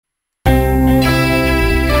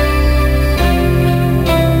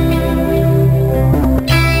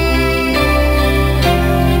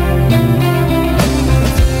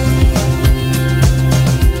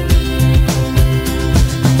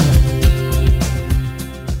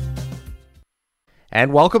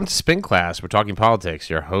And welcome to Spin Class. We're talking politics.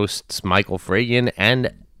 Your hosts, Michael Fragin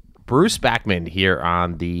and Bruce Backman, here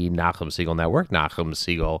on the Nachum Segal Network,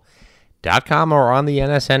 NachumSegal.com, or on the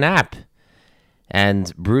NSN app.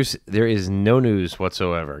 And, Bruce, there is no news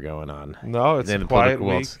whatsoever going on. No, it's in a the quiet political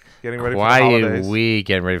week, world. getting ready for the holidays. Quiet week,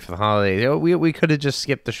 getting ready for the holidays. We could have just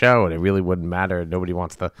skipped the show, and it really wouldn't matter. Nobody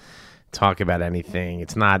wants to talk about anything.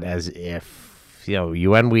 It's not as if,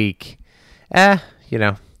 UN week,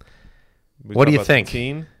 What do you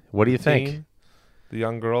think? What do you think? The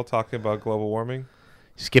young girl talking about global warming?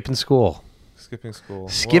 Skipping school. Skipping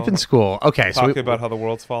school. Okay. Talking about how the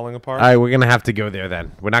world's falling apart? All right, we're going to have to go there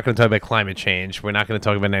then. We're not going to talk about climate change. We're not going to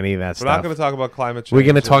talk about any of that stuff. We're not going to talk about climate change. We're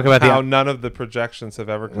going to talk about how none of the projections have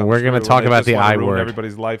ever come We're going to true, talk and they about just the want to I ruin word.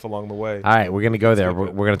 Everybody's life along the way. All right, we're going to go there.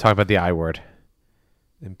 We're going to talk about the I word.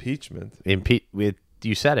 Impeachment.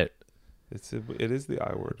 You said it. It is the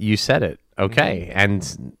I word. You said it. Okay,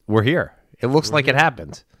 and we're here. It looks like it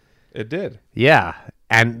happened. It did. Yeah,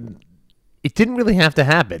 and it didn't really have to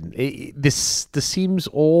happen. This seems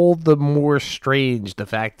all the more strange, the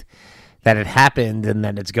fact that it happened and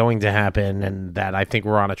that it's going to happen, and that I think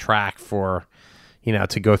we're on a track for,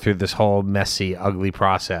 to go through this whole messy, ugly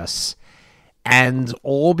process. And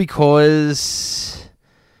all because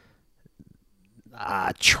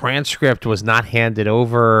transcript was not handed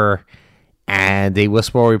over and a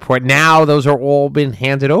whistleblower report. Now those are all been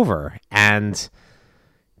handed over. And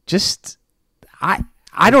just, I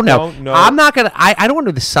don't know. I'm not going to, I don't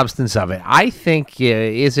know the substance of it. I think,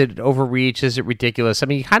 is it overreach? Is it ridiculous? I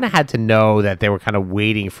mean, you kind of had to know that they were kind of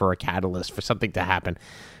waiting for a catalyst, for something to happen.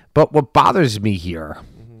 But what bothers me here,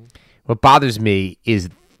 is,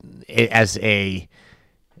 as a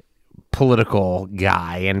political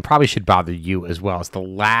guy, and probably should bother you as well, is the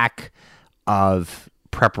lack of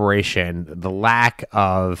preparation, the lack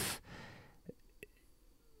of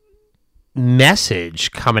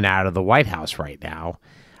message coming out of the White House right now.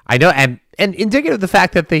 I know, and indicative of the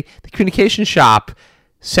fact that the communication shop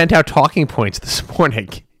sent out talking points this morning,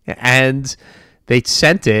 and they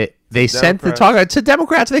sent it. They sent the talk to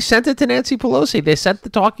Democrats. They sent it to Nancy Pelosi. They sent the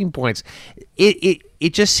talking points.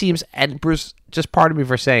 It just seems, and Bruce, just pardon me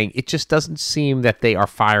for saying, it just doesn't seem that they are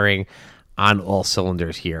firing on all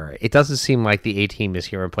cylinders here. It doesn't seem like the A-team is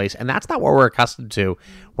here in place, and that's not what we're accustomed to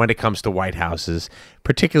when it comes to White Houses,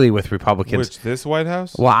 particularly with Republicans. Which, this White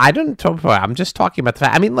House? Well, I don't talk about. I'm just talking about the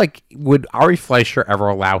fact. I mean, like, would Ari Fleischer ever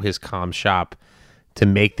allow his comm shop to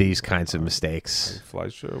make these kinds of mistakes?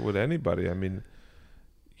 Fleischer, would anybody? I mean,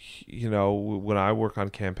 when I work on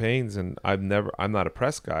campaigns, and I'm not a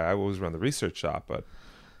press guy. I always run the research shop, but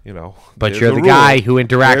But you're the guy who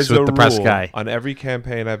interacts with the press guy. On every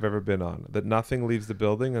campaign I've ever been on, that nothing leaves the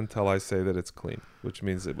building until I say that it's clean, which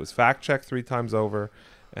means it was fact-checked 3 times over,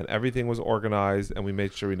 and everything was organized, and we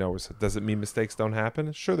made sure we know. Does it mean mistakes don't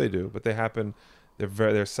happen? Sure they do, but they happen.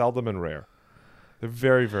 They're seldom and rare. They're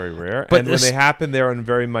very, very rare. But when they happen, they're in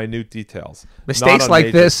very minute details. Mistakes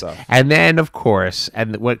like this, stuff. And then, of course,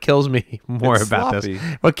 and what kills me more about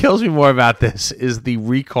this is the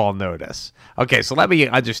recall notice. Okay, so let me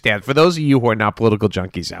understand. For those of you who are not political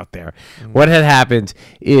junkies out there, what had happened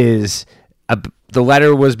is the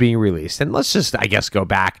letter was being released. And let's just, I guess, go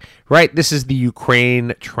back. Right? This is the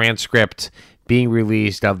Ukraine transcript being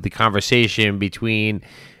released of the conversation between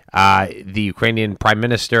the Ukrainian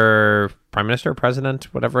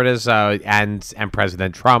president, whatever it is, and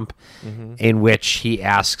President Trump, in which he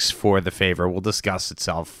asks for the favor. We'll discuss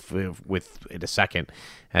itself in a second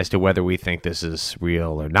as to whether we think this is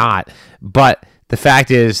real or not. But the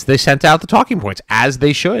fact is, they sent out the talking points, as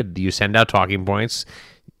they should. You send out talking points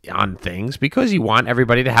on things because you want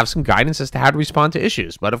everybody to have some guidance as to how to respond to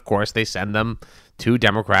issues. But of course, they send them to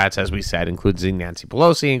Democrats, as we said, including Nancy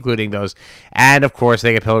Pelosi, including those. And of course,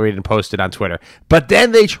 they get pilloried and posted on Twitter. But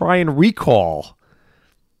then they try and recall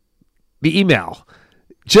the email.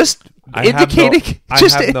 Just indicating, I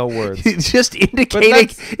have no words. Just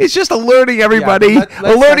indicating, it's just alerting everybody,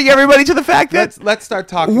 everybody to the fact that let's start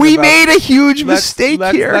talking. We made a huge mistake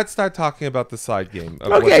here. Let's start talking about the side game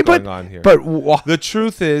of what's going on here. But the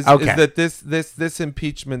truth is that this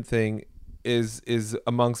impeachment thing is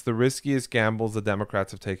amongst the riskiest gambles the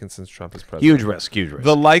Democrats have taken since Trump is president. Huge risk.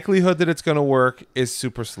 The likelihood that it's going to work is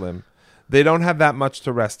super slim. They don't have that much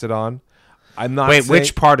to rest it on. I'm not. Wait,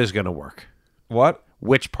 which part is going to work? What?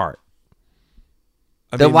 Which part?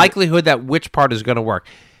 The likelihood that which part is going to work?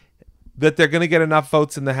 That they're going to get enough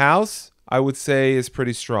votes in the House? I would say is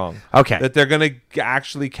pretty strong. Okay. That they're going to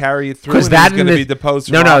actually carry it through, Because and that he's going to be deposed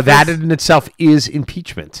from no, office. that in itself is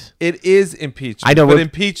impeachment. It is impeachment. I know, but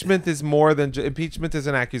impeachment is more than impeachment is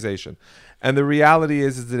an accusation, and the reality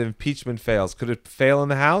is that impeachment fails. Could it fail in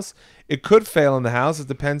the House? It could fail in the House. It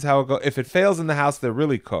depends how it goes. If it fails in the House, they're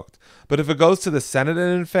really cooked. But if it goes to the Senate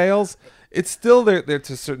and it fails, it's still they're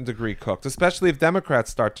to a certain degree cooked. Especially if Democrats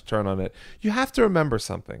start to turn on it. You have to remember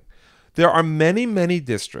something. There are many, many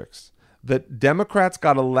districts that Democrats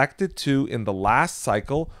got elected to in the last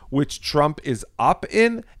cycle, which Trump is up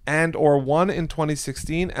in and or won in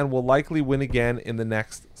 2016 and will likely win again in the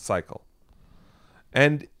next cycle.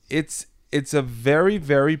 And it's a very,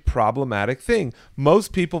 very problematic thing.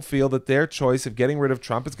 Most people feel that their choice of getting rid of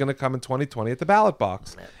Trump is going to come in 2020 at the ballot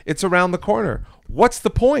box. It's around the corner. What's the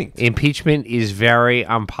point? Impeachment is very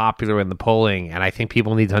unpopular in the polling, and I think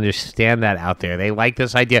people need to understand that out there. They like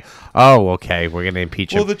this idea, oh, okay, we're going to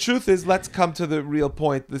impeach him. Well, the truth is, let's come to the real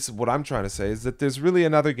point. This is what I'm trying to say, is that there's really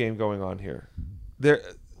another game going on here.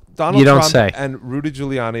 Donald Trump and Rudy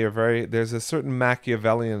Giuliani are there's a certain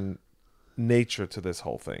Machiavellian nature to this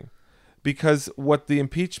whole thing. Because what the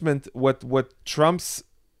impeachment, what Trump's,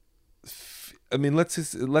 I mean,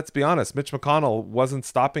 let's be honest. Mitch McConnell wasn't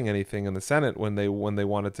stopping anything in the Senate when they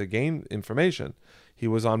wanted to gain information. He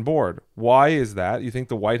was on board. Why is that? You think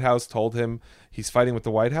the White House told him he's fighting with the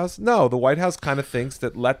White House? No, the White House kind of thinks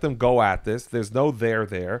that let them go at this. There's no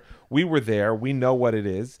there. We were there. We know what it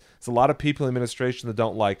is. There's a lot of people in the administration that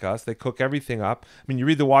don't like us. They cook everything up. I mean, you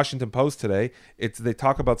read the Washington Post today. They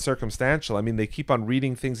talk about circumstantial. I mean, they keep on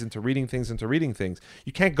reading things into reading things into reading things.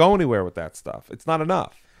 You can't go anywhere with that stuff. It's not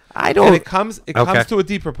enough. I don't. And it comes to a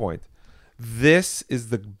deeper point. This is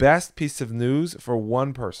the best piece of news for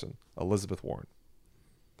one person, Elizabeth Warren.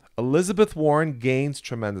 Elizabeth Warren gains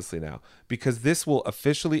tremendously now because this will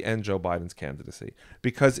officially end Joe Biden's candidacy.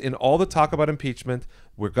 Because in all the talk about impeachment,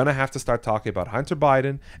 we're going to have to start talking about Hunter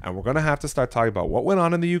Biden, and we're going to have to start talking about what went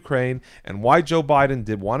on in the Ukraine and why Joe Biden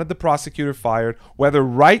wanted the prosecutor fired, whether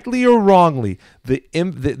rightly or wrongly. The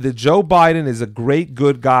Joe Biden is a great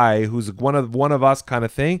good guy who's one of us kind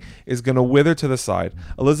of thing is going to wither to the side.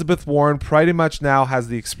 Elizabeth Warren pretty much now has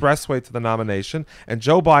the expressway to the nomination, and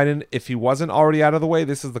Joe Biden, if he wasn't already out of the way,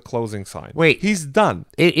 this is the closing sign. Wait, he's done.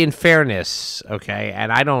 In fairness, okay,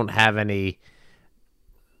 and I don't have any.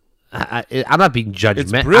 I'm not being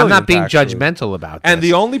judgmental. I'm not being judgmental about this. And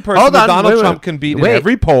the only person that Donald Trump can beat in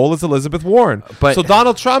every poll is Elizabeth Warren. So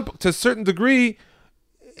Donald Trump, to a certain degree,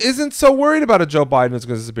 isn't so worried about a Joe Biden who's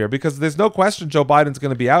going to disappear because there's no question Joe Biden's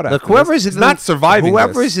going to be out. Look, whoever's in not surviving.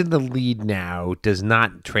 Whoever's in the lead now does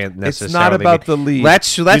not necessarily. It's not about the lead.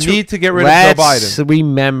 Let's you need to get rid of Joe Biden. Let's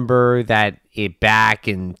remember that back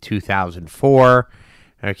in 2004.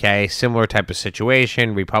 Okay, similar type of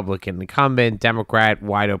situation, Republican incumbent, Democrat,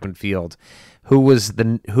 wide open field. Who was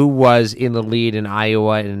in the lead in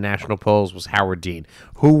Iowa in the national polls was Howard Dean.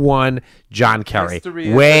 Who won? John Kerry.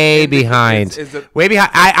 Way behind. Way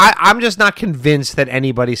behind. I'm just not convinced that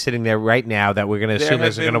anybody sitting there right now that we're going to assume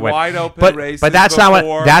is going to win. Wide open races but that's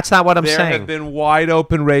before. not what I'm saying. There have been wide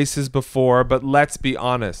open races before, but let's be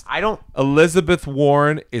honest. Elizabeth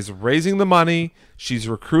Warren is raising the money. She's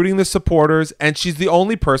recruiting the supporters, and she's the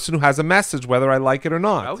only person who has a message, whether I like it or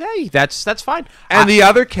not. Okay, that's fine. And the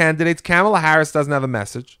other candidates, Kamala Harris doesn't have a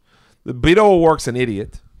message. Beto O'Rourke's an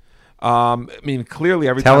idiot. I mean, clearly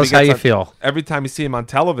every time you see him on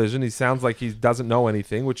television, he sounds like he doesn't know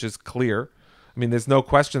anything, which is clear. I mean, there's no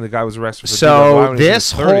question the guy was arrested for so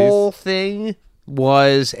this whole thing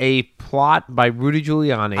was a plot by Rudy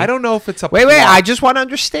Giuliani. I don't know if it's a plot. Wait, I just want to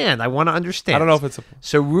understand. I don't know if it's a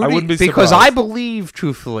so Rudy, I wouldn't be because surprised. I believe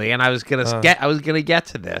truthfully, and I was gonna get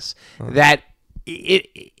to this that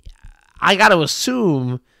I got to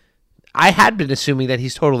assume. I had been assuming that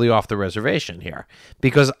he's totally off the reservation here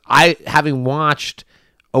because having watched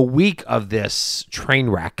a week of this train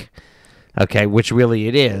wreck, okay, which really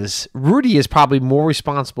it is, Rudy is probably more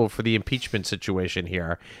responsible for the impeachment situation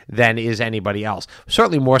here than is anybody else.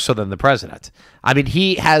 Certainly more so than the president. I mean,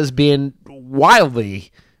 he has been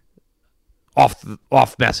wildly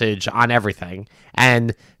off message on everything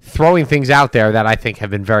and throwing things out there that I think have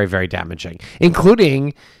been very, very damaging,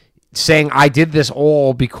 including saying I did this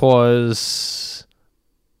all because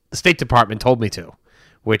the State Department told me to,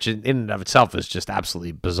 which in and of itself is just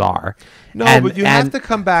absolutely bizarre. No, but you have to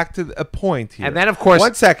come back to a point here. And then, of course,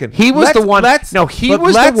 1 second. He was the one. He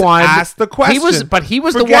was the one. Ask the question. He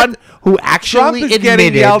was the one who actually Trump is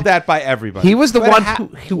getting yelled at by everybody. He was the one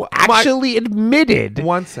who actually admitted.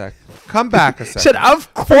 1 sec. Come back a second. Said,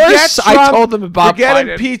 of course, I told them about Forget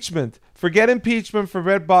impeachment. Forget impeachment.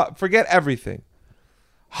 Forget everything.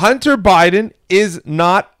 Hunter Biden is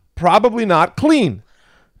not probably not clean.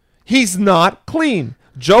 He's not clean.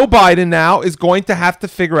 Joe Biden now is going to have to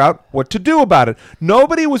figure out what to do about it.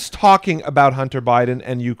 Nobody was talking about Hunter Biden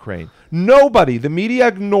and Ukraine. Nobody. The media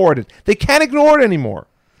ignored it. They can't ignore it anymore.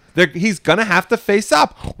 He's going to have to face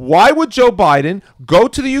up. Why would Joe Biden go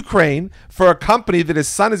to the Ukraine for a company that his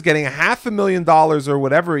son is getting $500,000 or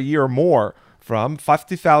whatever a year or more from,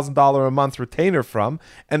 $50,000 a month retainer from,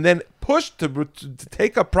 and then push to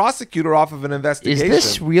take a prosecutor off of an investigation? Is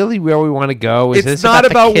this really where we want to go? It's not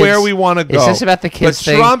about where we want to go. Is this about the kids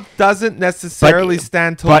thing? But Trump doesn't necessarily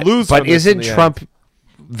stand to lose. But isn't Trump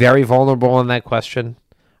very vulnerable in that question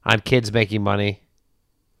on kids making money?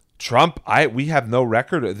 Trump, we have no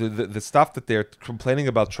record. The stuff that they're complaining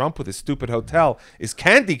about Trump with his stupid hotel is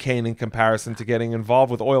candy cane in comparison to getting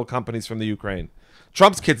involved with oil companies from the Ukraine.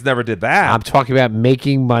 Trump's kids never did that. I'm talking about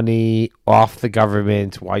making money off the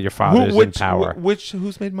government while your father's in power.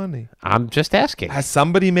 Who's made money? I'm just asking. Has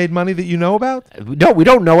somebody made money that you know about? No, we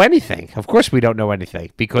don't know anything. Of course we don't know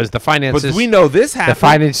anything because the finances... But we know this happened. The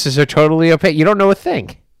finances are totally opaque. You don't know a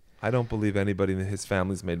thing. I don't believe anybody in his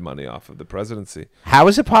family's made money off of the presidency. How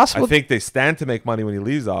is it possible? I think they stand to make money when he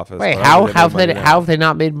leaves office. Wait, how have they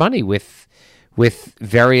not made money with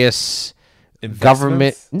various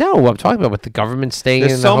government? No, I'm talking about with the government staying in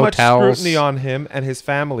the hotels. There's so much scrutiny on him and his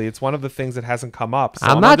family. It's one of the things that hasn't come up. So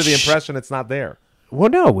I'm under the impression it's not there. Well,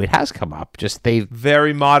 no, it has come up. Just they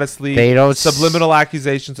very modestly. They don't subliminal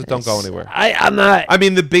accusations that don't go anywhere. I'm not. I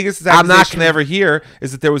mean, the biggest accusation they ever hear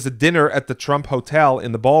is that there was a dinner at the Trump hotel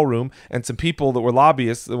in the ballroom, and some people that were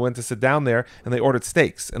lobbyists that went to sit down there, and they ordered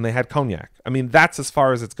steaks and they had cognac. I mean, that's as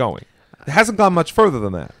far as it's going. It hasn't gone much further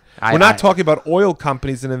than that. We're not talking about oil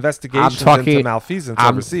companies and investigations into malfeasance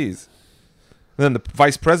overseas. And then the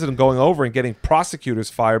vice president going over and getting prosecutors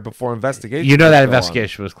fired before investigation. You know that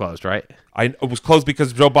investigation was closed, right? It was closed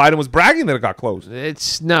because Joe Biden was bragging that it got closed.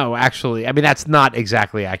 Actually. I mean, that's not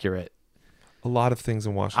exactly accurate. A lot of things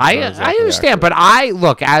in Washington. I understand, but I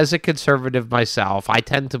look as a conservative myself. I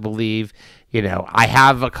tend to believe, I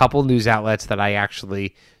have a couple news outlets that I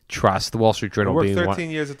actually trust. The Wall Street Journal being one. 13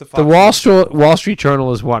 years at the Wall Street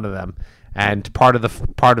Journal is one of them, and part of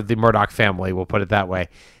the Murdoch family. We'll put it that way.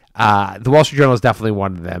 The Wall Street Journal is definitely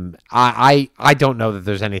one of them. I don't know that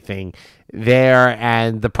there's anything there,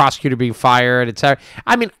 and the prosecutor being fired, etc.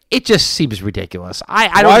 I mean, it just seems ridiculous.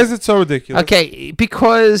 Why is it so ridiculous? Okay,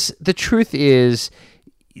 because the truth is,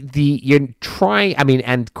 you're trying. I mean,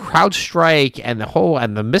 and CrowdStrike and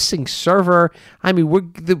the missing server. I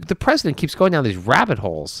mean, the president keeps going down these rabbit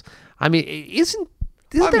holes. I mean,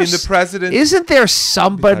 the president? Isn't there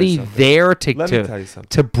somebody there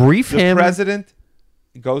to brief him? The president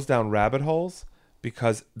goes down rabbit holes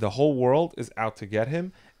because the whole world is out to get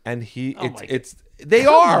him, and they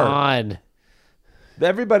are.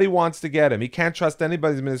 Everybody wants to get him. He can't trust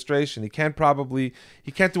anybody's administration. He can't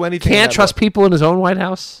do anything. Can't trust people in his own White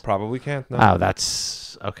House? Probably can't. No. Oh,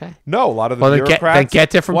 that's okay. No, a lot of the bureaucrats. Then get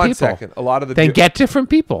different people. 1 second. A lot of the get different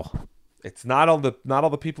people. It's not all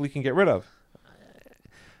the people he can get rid of.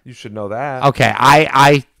 You should know that. Okay,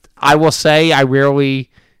 I will say I rarely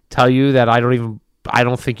tell you that I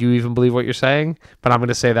don't think you even believe what you're saying, but I'm going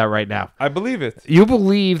to say that right now. I believe it. You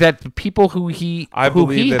believe that the people who he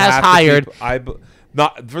has hired.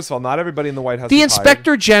 First of all, not everybody in the White House. The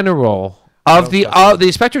Inspector General the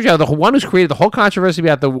Inspector General, the one who's created the whole controversy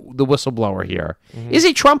about the whistleblower here, is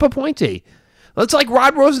a Trump appointee. It's like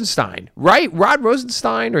Rod Rosenstein, right? Rod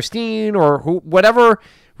Rosenstein or Steen or whatever.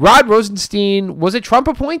 Rod Rosenstein was a Trump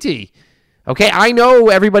appointee. Okay, I know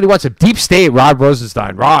everybody wants a deep state. Rod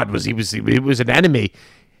Rosenstein. He was an enemy.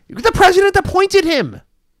 The president appointed him.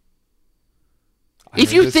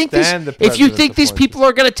 If you think these people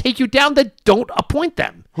are going to take you down, then don't appoint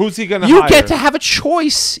them. Who's he going to hire? You get to have a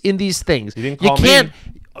choice in these things.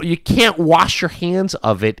 You can't wash your hands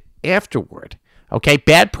of it afterward. Okay,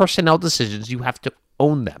 bad personnel decisions, you have to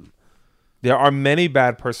own them. There are many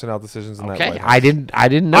bad personnel decisions in that White House. I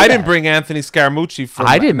didn't know I didn't bring Anthony Scaramucci from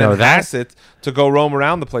Manhasset to go roam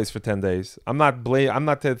around the place for 10 days. I'm not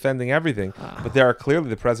defending everything, but there are clearly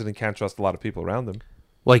the president can't trust a lot of people around him.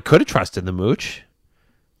 Well, he could have trusted the mooch.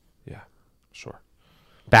 Yeah, sure.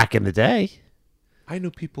 Back in the day. I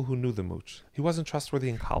knew people who knew the mooch. He wasn't trustworthy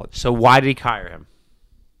in college. So why did he hire him?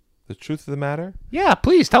 The truth of the matter? Yeah,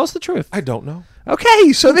 please tell us the truth. I don't know.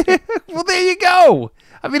 Okay, so there you go.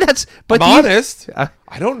 I mean, I'm honest.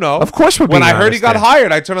 I don't know. Of course we're being honest. When I heard he got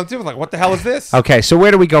hired, I turned on the TV and was like, what the hell is this? Okay, so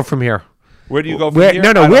where do we go from here? Where do you go from here?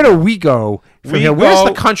 No, where do we go from here? Where does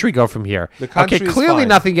the country go from here? The country clearly fine.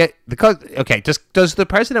 nothing. Does the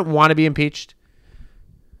president want to be impeached?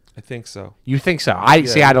 I think so. You think so? I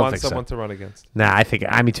Yeah, he don't wants think so. someone to run against. Nah,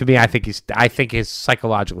 to me, I think he's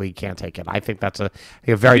psychologically he can't take it. I think that's a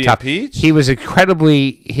very tough. Impeached? He was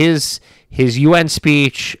incredibly his UN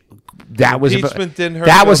speech. That was Impeachment didn't hurt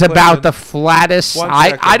that Bill was about Clinton. the flattest. One I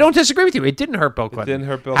second. don't disagree with you. It didn't hurt Bill Clinton. didn't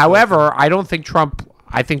hurt Bill However, Clinton. I don't think Trump.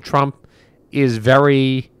 I think Trump is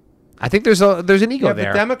very. I think there's an ego Yeah,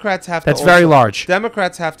 there. but Democrats have That's to very large.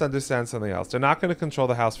 Democrats have to understand something else. They're not going to control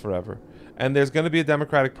the House forever. And there's going to be a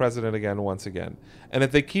Democratic president again, once again. And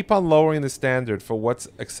if they keep on lowering the standard for what's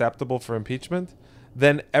acceptable for impeachment,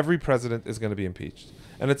 then every president is going to be impeached.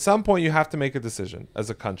 And at some point, you have to make a decision as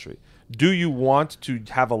a country. Do you want to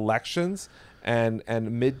have elections and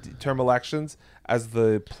midterm elections as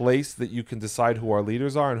the place that you can decide who our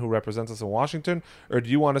leaders are and who represents us in Washington? Or do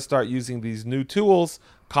you want to start using these new tools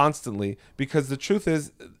constantly? Because the truth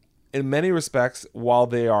is, in many respects, while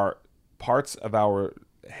they are parts of our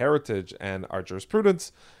heritage and our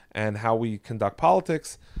jurisprudence and how we conduct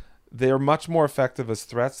politics, they are much more effective as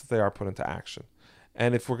threats if they are put into action.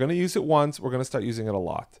 And if we're going to use it once, we're going to start using it a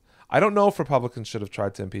lot. I don't know if Republicans should have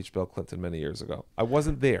tried to impeach Bill Clinton many years ago. I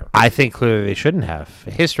wasn't there. I think clearly they shouldn't have.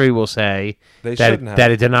 History will say that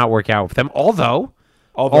it did not work out with them. Although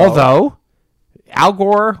Al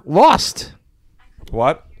Gore lost.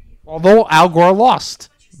 What? Although Al Gore lost.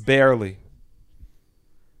 Barely.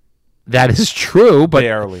 That is true, but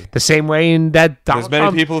barely. The same way in that Donald There's many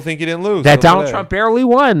Trump, people who think he didn't lose. that Donald Trump barely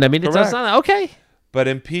won. I mean, it's Correct. not okay. But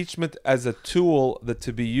impeachment as a tool that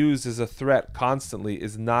to be used as a threat constantly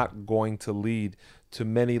is not going to lead to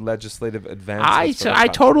many legislative advances. I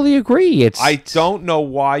totally agree. I don't know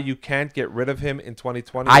why you can't get rid of him in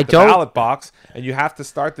 2020 I with the don't- ballot box, and you have to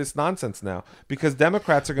start this nonsense now because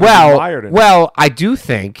Democrats are going to be mired in it. Well, I do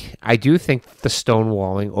think the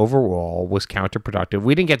stonewalling overall was counterproductive.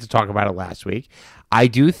 We didn't get to talk about it last week. I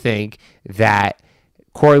do think that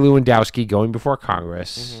Corey Lewandowski going before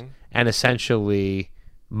Congress and essentially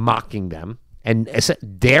mocking them and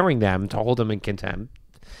daring them to hold them in contempt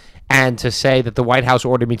and to say that the White House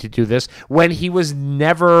ordered me to do this when he was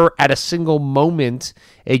never at a single moment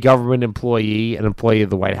a government employee, an employee of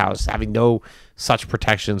the White House, having no such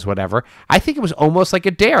protections, whatever. I think it was almost like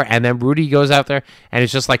a dare. And then Rudy goes out there and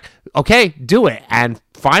it's just like, okay, do it. And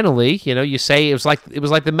finally, you say it was like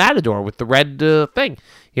the Matador with the red thing.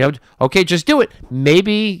 Okay, just do it.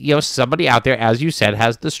 Maybe, somebody out there, as you said,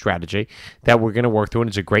 has the strategy that we're going to work through, and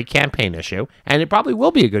it's a great campaign issue, and it probably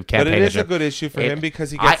will be a good campaign issue. But it is a good issue for him because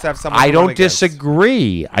he gets to have someone I to don't run against.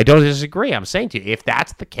 disagree. I don't disagree. I'm saying to you, if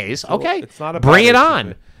that's the case, okay, it's not a bring bad it issue on. for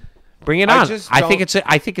me. Bring it on.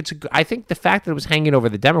 I think the fact that it was hanging over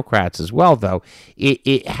the Democrats as well, though,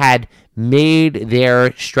 it had made their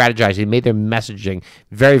strategizing, made their messaging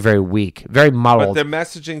very, very weak, very muddled. But their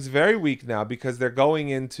messaging's very weak now because they're going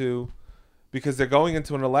into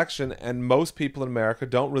an election, and most people in America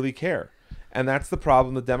don't really care. And that's the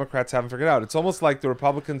problem the Democrats haven't figured out. It's almost like the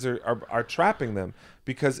Republicans are trapping them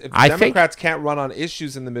because if the Democrats can't run on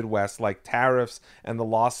issues in the Midwest like tariffs and the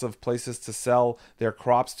loss of places to sell their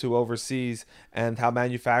crops to overseas and how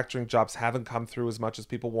manufacturing jobs haven't come through as much as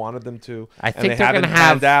people wanted them to, I think and they they're haven't going to have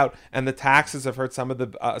panned out, and the taxes have hurt some of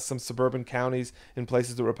the some suburban counties in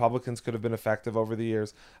places that Republicans could have been effective over the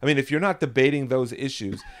years. I mean, if you're not debating those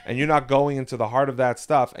issues and you're not going into the heart of that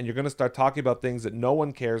stuff, and you're going to start talking about things that no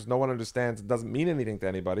one cares, no one understands, it doesn't mean anything to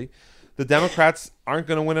anybody, the Democrats aren't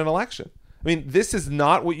going to win an election. I mean, this is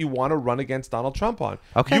not what you want to run against Donald Trump on.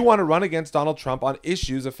 Okay. You want to run against Donald Trump on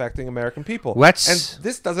issues affecting American people. And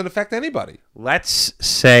this doesn't affect anybody. Let's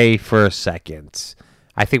say for a second,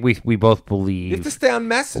 I think we both believe... You have to stay on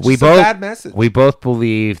message. It's a bad message. We both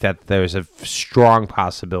believe that there's a strong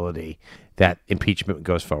possibility that impeachment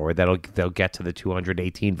goes forward, that they'll get to the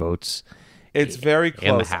 218 votes. It's very in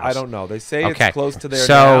the close. House. I don't know. They say Okay. it's close to there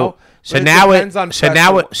now. So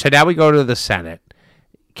now we go to the Senate.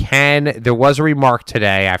 There was a remark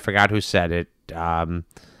today. I forgot who said it.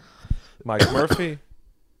 Mike Murphy.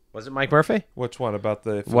 Was it Mike Murphy? Which one? About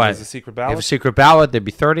the What? was a secret ballot? If a secret ballot, there'd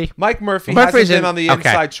be 30. Mike Murphy Murphy's hasn't been on the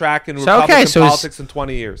inside track in So, Republican so politics in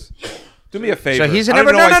 20 years. Do me a favor. So he's a I don't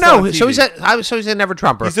never. even know why No. he's still on TV. So he's a never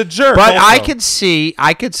Trumper. He's a jerk. But also.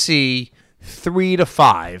 I could see 3 to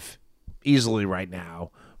 5 easily right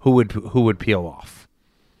now who would peel off.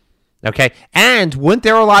 Okay, and wouldn't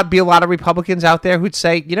there be a lot of Republicans out there who'd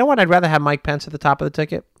say, you know what, I'd rather have Mike Pence at the top of the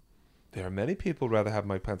ticket? There are many people who'd rather have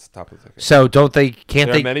Mike Pence at the top of the ticket. So there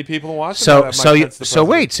are many people in Washington. So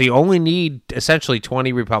wait, so you only need essentially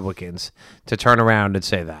 20 Republicans to turn around and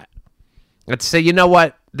say that. Let's say, you know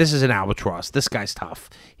what, this is an albatross. This guy's tough.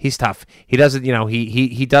 He's tough. He doesn't,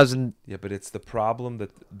 he doesn't. Yeah, but it's the problem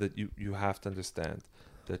that you have to understand.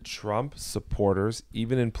 The Trump supporters,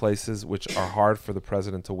 even in places which are hard for the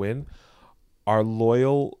president to win, are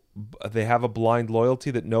loyal. They have a blind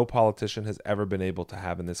loyalty that no politician has ever been able to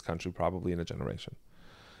have in this country, probably in a generation.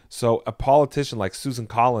 So a politician like Susan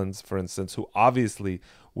Collins, for instance, who obviously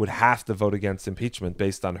would have to vote against impeachment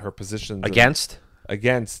based on her positions Against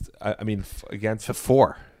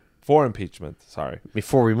for impeachment. Sorry,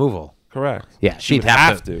 before removal. correct. Yeah, she'd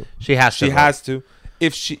have to. She has to. She has to.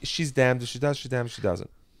 If she's damned if she does, she's damned if she doesn't.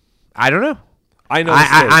 I don't know. I know.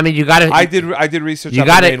 I mean, you got to. I did research you on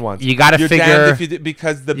gotta, the main ones. You got to You're figure damned if you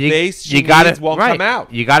because the base she needs won't come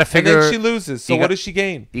out. You got to figure. And then she loses. So what does she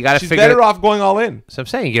gain? You got to She's figure. better off going all in. So I'm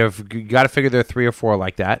saying you got to figure there are 3 or 4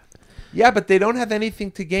 like that. Yeah, but they don't have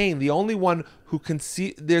anything to gain. The only one who can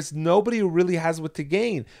see there's nobody who really has what to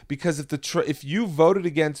gain because if you voted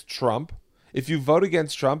against Trump,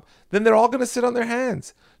 then they're all going to sit on their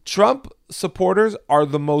hands. Trump supporters are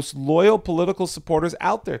the most loyal political supporters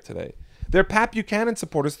out there today. They're Pat Buchanan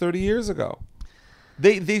supporters 30 years ago.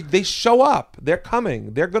 They show up. They're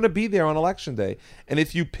coming. They're going to be there on election day. And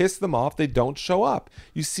if you piss them off, they don't show up.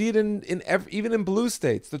 You see it even in blue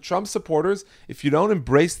states. The Trump supporters, if you don't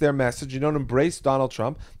embrace their message, you don't embrace Donald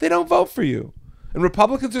Trump, they don't vote for you. And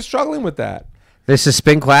Republicans are struggling with that. This is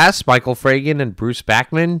Spin Class, Michael Fragin and Bruce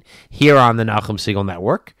Backman here on the Nachum Segal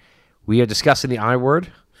Network. We are discussing the I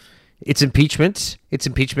word. It's impeachment. It's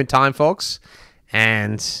impeachment time, folks.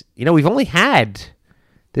 And, we've only had...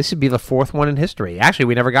 This would be the 4th one in history. Actually,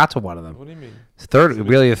 we never got to one of them. What do you mean? The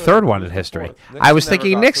third one in history. I was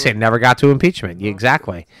thinking Nixon never got to impeachment. No.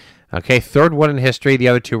 Exactly. Okay, 3rd one in history. The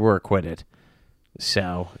other 2 were acquitted.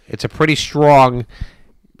 So it's a pretty strong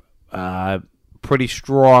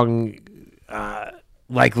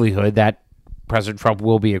likelihood that President Trump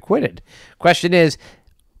will be acquitted. Question is,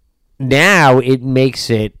 now it makes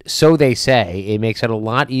it, so they say, it makes it a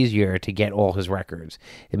lot easier to get all his records.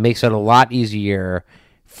 It makes it a lot easier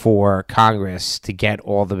for Congress to get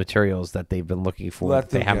all the materials that they've been looking for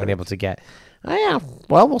that they haven't been able to get. Oh, yeah.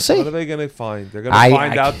 Well, we'll see. What are they going to find? They're going to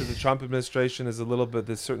find out that the Trump administration is a little bit,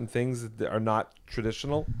 there's certain things that are not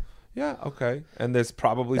traditional. Yeah, okay. And there's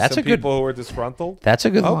probably some people who are disgruntled. That's a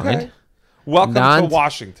good line. Welcome to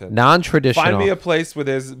Washington. Non-traditional. Find me a place where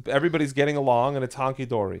everybody's getting along and it's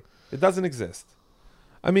honky-dory. It doesn't exist.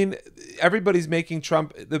 I mean, everybody's making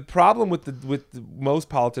Trump. The problem with most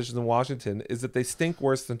politicians in Washington is that they stink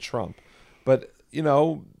worse than Trump. But,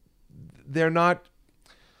 they're not.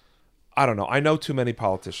 I don't know. I know too many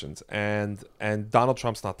politicians, and Donald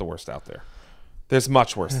Trump's not the worst out there. There's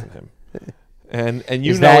much worse than him. And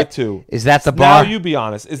you know it too. Is that the bar? Now you be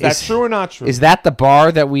honest. Is that true or not true? Is that the bar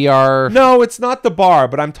that we are? No, it's not the bar.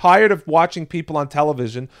 But I'm tired of watching people on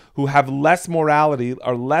television who have less morality,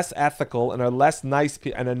 are less ethical, and are less nice,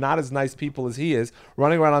 and are not as nice people as he is,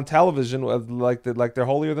 running around on television like they're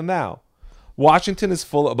holier than thou. Washington is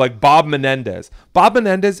full of like Bob Menendez. Bob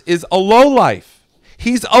Menendez is a lowlife.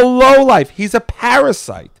 He's a lowlife. He's a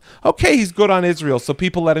parasite. Okay, he's good on Israel, so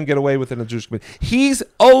people let him get away with it in the Jewish community. He's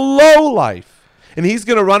a lowlife. And he's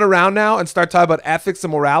going to run around now and start talking about ethics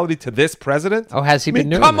and morality to this president? Oh, has he been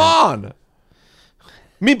doing come that? on.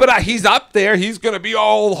 But he's up there. He's going to be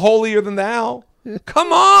all holier than thou.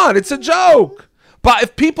 Come on. It's a joke. But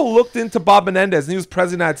if people looked into Bob Menendez and he was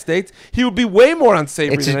president of the United States, he would be way more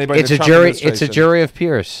unsavory than anybody in the Trump administration. It's a jury of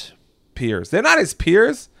peers. Peers. They're not his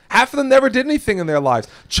peers. Half of them never did anything in their lives.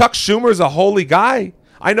 Chuck Schumer's a holy guy.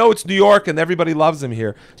 I know it's New York and everybody loves him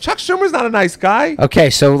here. Chuck Schumer's not a nice guy.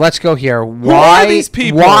 Okay, so let's go here. Who are these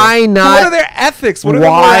people? Why not? What are their ethics? What are their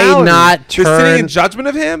morality? Why not turn? They're sitting in judgment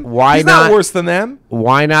of him? He's not worse than them.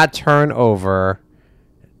 Why not turn over?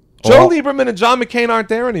 Joe Lieberman and John McCain aren't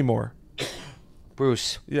there anymore.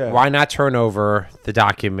 Bruce, yeah. Why not turn over the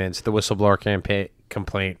documents, the whistleblower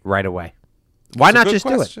complaint right away? Why not just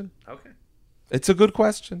do it? Okay. It's a good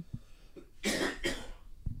question.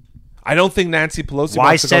 I don't think Nancy Pelosi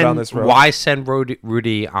wants to go down this road. Why send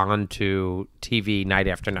Rudy onto TV night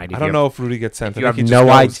after night? I don't know if Rudy gets sent. You have no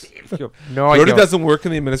idea. Rudy doesn't work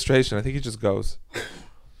in the administration. I think he just goes.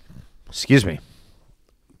 Excuse me.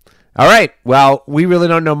 All right. Well, we really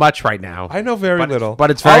don't know much right now. I know very little. But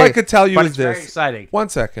it's very, all I could tell you is this. Very exciting. 1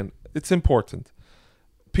 second. It's important.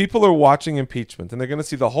 People are watching impeachment, and they're going to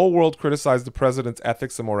see the whole world criticize the president's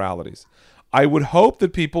ethics and moralities. I would hope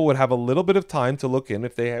that people would have a little bit of time to look in,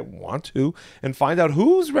 if they want to, and find out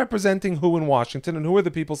who's representing who in Washington and who are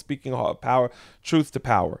the people speaking truth to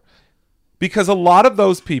power. Because a lot of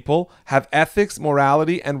those people have ethics,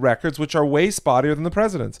 morality, and records which are way spottier than the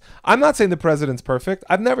president's. I'm not saying the president's perfect.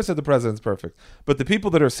 I've never said the president's perfect. But the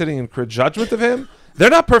people that are sitting in judgment of him, they're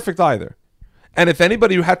not perfect either. And if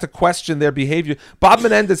anybody who had to question their behavior, Bob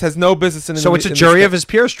Menendez has no business in. So it's a jury of his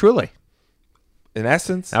peers, truly. In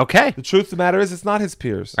essence, okay. The truth of the matter is, it's not his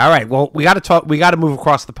peers. All right. Well, we got to talk. We got to move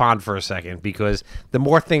across the pond for a second, because the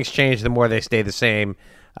more things change, the more they stay the same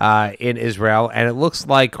in Israel. And it looks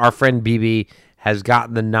like our friend Bibi has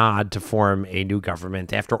gotten the nod to form a new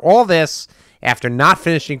government. After all this, after not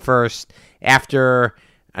finishing first, after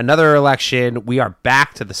another election, we are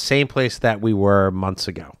back to the same place that we were months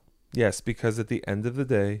ago. Yes, because at the end of the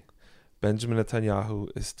day, Benjamin Netanyahu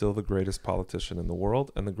is still the greatest politician in the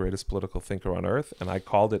world and the greatest political thinker on earth. And I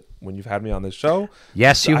called it when you've had me on this show.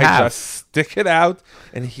 Yes, you have. I just stick it out,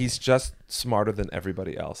 and he's just smarter than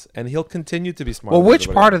everybody else. And he'll continue to be smarter. Well, which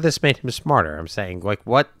part of this made him smarter? I'm saying, like,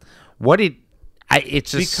 what did...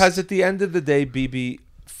 it's just... Because at the end of the day, Bibi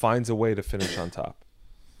finds a way to finish on top.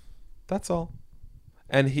 That's all.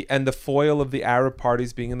 And the foil of the Arab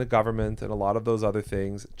parties being in the government and a lot of those other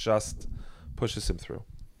things just pushes him through.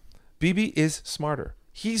 Bibi is smarter.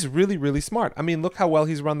 He's really, really smart. I mean, look how well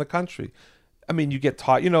he's run the country. I mean, you get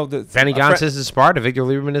taught, Benny Gantz isn't smart. Victor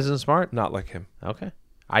Lieberman isn't smart. Not like him. Okay.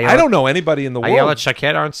 I don't know anybody in the world. Ayelet Shaked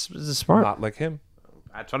isn't smart. Not like him.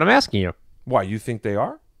 That's what I'm asking you. Why, you think they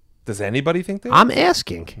are? Does anybody think they are? I'm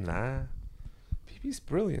asking. Nah. Bibi's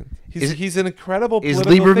brilliant. He's an incredible Is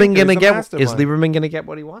political Lieberman thinker. Is Lieberman going to get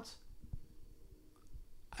what he wants?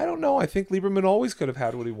 I don't know. I think Lieberman always could have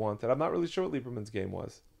had what he wanted. I'm not really sure what Lieberman's game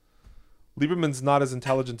was. Lieberman's not as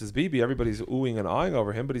intelligent as Bibi. Everybody's oohing and ahhing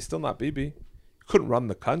over him, but he's still not Bibi. He couldn't run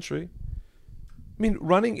the country. I mean,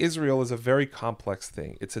 running Israel is a very complex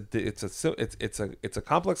thing. It's a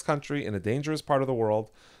complex country in a dangerous part of the world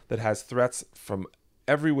that has threats from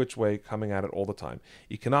every which way coming at it all the time.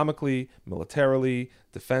 Economically, militarily,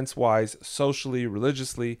 defense-wise, socially,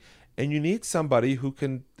 religiously, and you need somebody who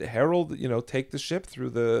can herald, take the ship through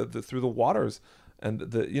the waters and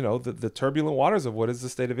the turbulent waters of what is the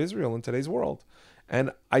state of Israel in today's world.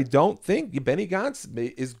 And I don't think Benny Gantz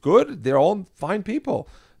is good. They're all fine people,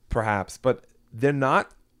 perhaps, but they're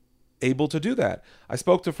not able to do that. I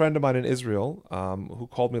spoke to a friend of mine in Israel who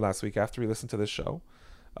called me last week after he listened to this show.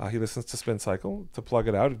 He listens to Spin Cycle. To plug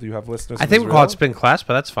it out, do you have listeners? I think we call it Spin Class,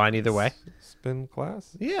 but that's fine either way. Spin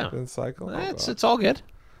Class? Yeah. Spin Cycle? It's all good.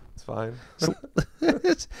 It's fine.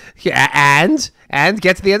 Yeah, and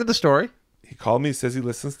get to the end of the story. He called me. He says he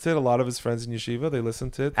listens to it. A lot of his friends in yeshiva, they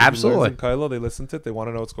listen to it. Absolutely. In Kailo, they listen to it. They want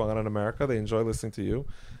to know what's going on in America. They enjoy listening to you,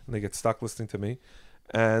 and they get stuck listening to me.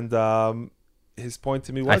 And his point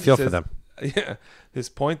to me was, I feel for them. Yeah. His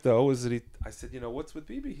point though is that I said, what's with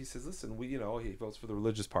Bibi? He says, listen, he votes for the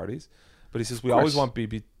religious parties, but he says we always want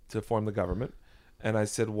Bibi to form the government. And I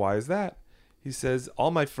said, why is that? He says,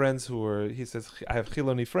 all my friends I have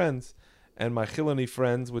Chiloni friends, and my Chiloni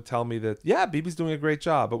friends would tell me that, yeah, Bibi's doing a great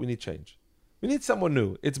job, but we need change. We need someone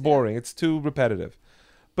new. It's boring. It's too repetitive.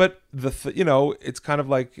 But it's kind of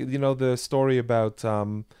like, the story about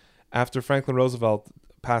after Franklin Roosevelt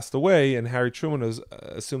passed away and Harry Truman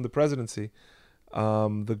assumed the presidency,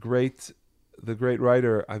 the great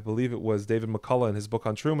writer, I believe it was David McCullough, in his book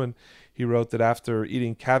on Truman, he wrote that after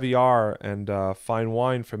eating caviar and fine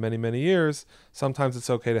wine for many, many years, sometimes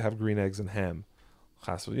it's okay to have green eggs and ham.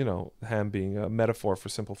 Ham being a metaphor for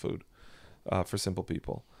simple food, for simple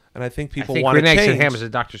people. And I think people want to change. Green Eggs and Ham is a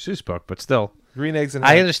Dr. Seuss book, but still. Green Eggs and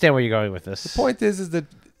Ham. I understand where you're going with this. The point is that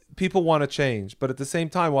people want to change, but at the same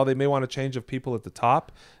time, while they may want a change of people at the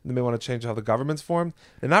top, and they may want to change how the government's formed,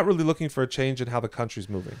 they're not really looking for a change in how the country's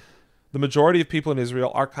moving. The majority of people in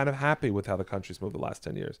Israel are kind of happy with how the country's moved the last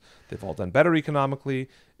 10 years. They've all done better economically.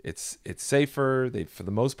 It's safer. They've, for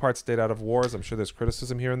the most part, stayed out of wars. I'm sure there's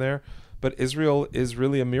criticism here and there, but Israel is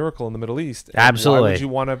really a miracle in the Middle East. And absolutely. Why would you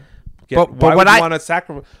want to? Why would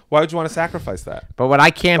you want to sacrifice that? But what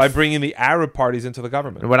I can't by bringing the Arab parties into the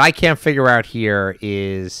government. What I can't figure out here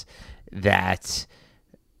is that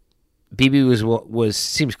Bibi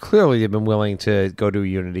seems clearly to have been willing to go to a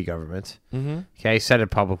unity government. Mm-hmm. Okay, said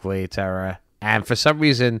it publicly, etc. And for some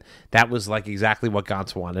reason, that was like exactly what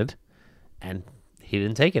Gantz wanted, and he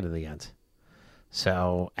didn't take it in the end.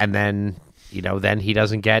 So, and then then he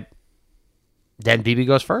doesn't get. Then Bibi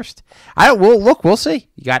goes first. We'll see.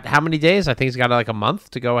 You got how many days? I think he's got like a month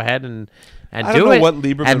to go ahead and do it. I don't know what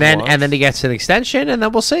Lieberman wants. And then he gets an extension, and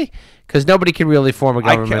then we'll see. Because nobody can really form a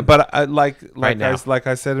government. But like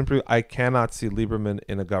I said in preview, I cannot see Lieberman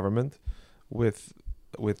in a government with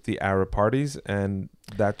with the Arab parties, and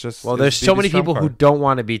that just there's so many Trump people who card. don't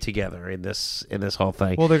want to be together in this whole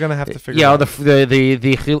thing. Well, they're gonna have to figure. You know, it out. the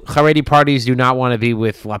Haredi parties do not want to be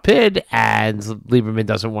with Lapid, and Lieberman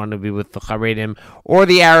doesn't want to be with the Haredim or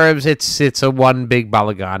the Arabs. It's a one big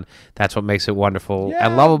balagan. That's what makes it wonderful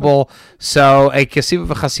and lovable. So a kasiva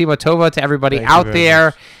v'chasima tova to everybody out there.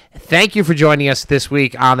 Much. Thank you for joining us this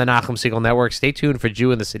week on the Nachum Segal Network. Stay tuned for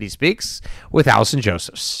Jew in the City Speaks with Allison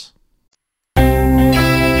Josephs.